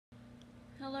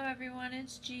Hello everyone,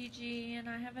 it's Gigi and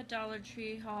I have a Dollar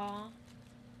Tree haul.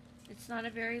 It's not a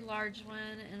very large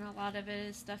one and a lot of it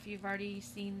is stuff you've already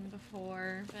seen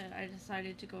before, but I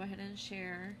decided to go ahead and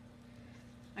share.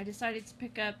 I decided to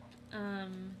pick up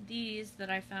these that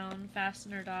I found,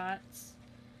 fastener dots,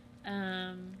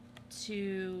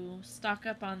 to stock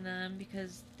up on them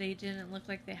because they didn't look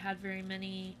like they had very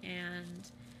many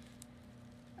and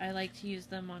I like to use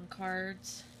them on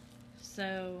cards.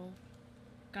 So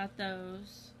got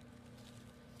those.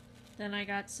 Then I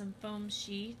got some foam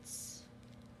sheets.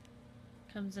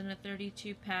 Comes in a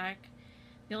 32 pack.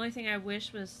 The only thing I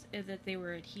wish is that they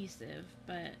were adhesive,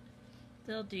 but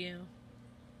they'll do.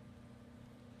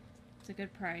 It's a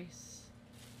good price.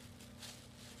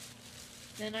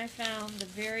 Then I found the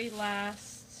very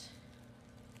last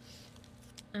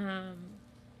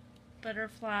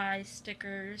butterfly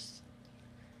stickers.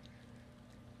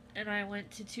 And I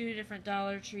went to 2 different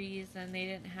Dollar Trees and they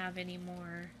didn't have any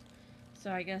more. So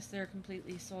I guess they're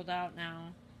completely sold out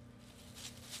now.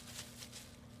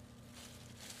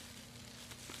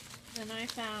 Then I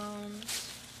found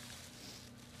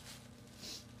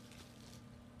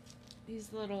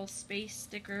these little space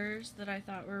stickers that I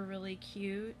thought were really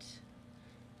cute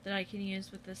that I can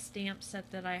use with the stamp set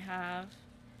that I have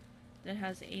that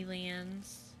has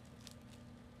aliens.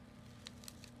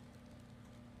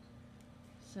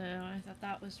 So I thought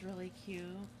that was really cute.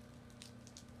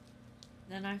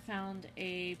 Then I found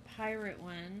a pirate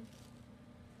one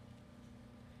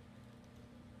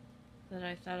that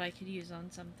I thought I could use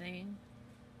on something.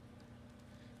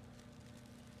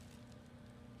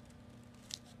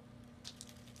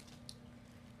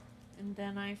 And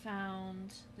then I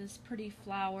found this pretty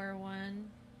flower one,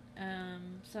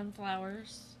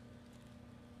 sunflowers.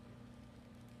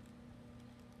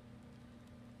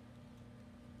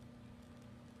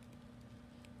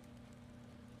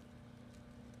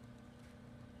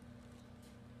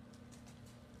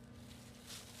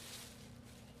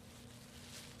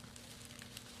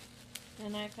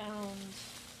 Then I found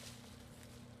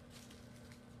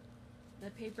the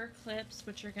paper clips,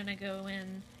 which are going to go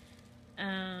in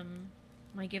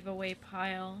my giveaway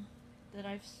pile that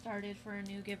I've started for a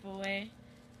new giveaway.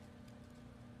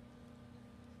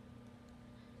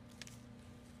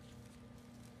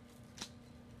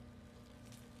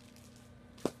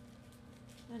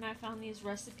 Then I found these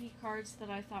recipe cards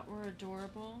that I thought were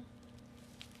adorable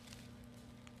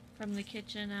from the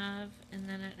Kitchen of, and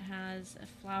then it has a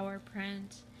flower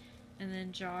print and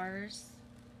then jars.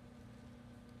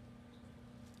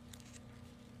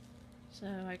 So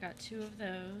I got 2 of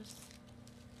those.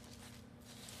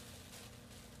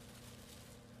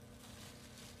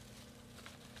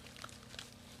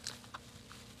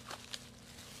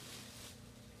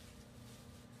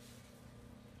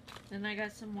 Then I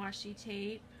got some washi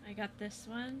tape. I got this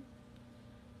one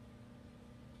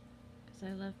because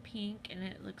I love pink and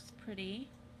it looks pretty.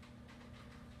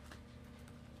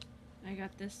 I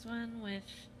got this one with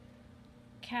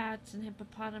cats and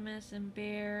hippopotamus and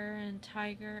bear and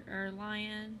tiger or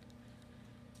lion.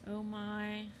 Oh my.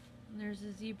 And there's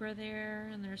a zebra there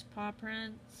and there's paw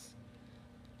prints.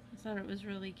 I thought it was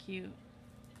really cute.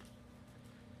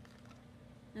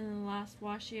 And the last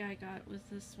washi I got was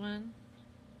this one.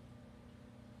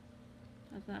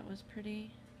 I thought that was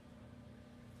pretty.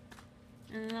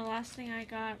 And then the last thing I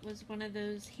got was one of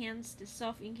those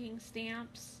self-inking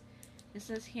stamps. It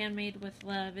says handmade with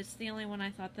love. It's the only one I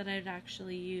thought that I'd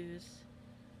actually use.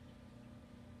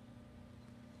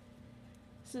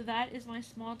 So that is my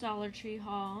small Dollar Tree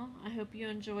haul. I hope you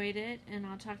enjoyed it, and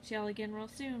I'll talk to y'all again real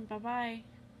soon. Bye-bye.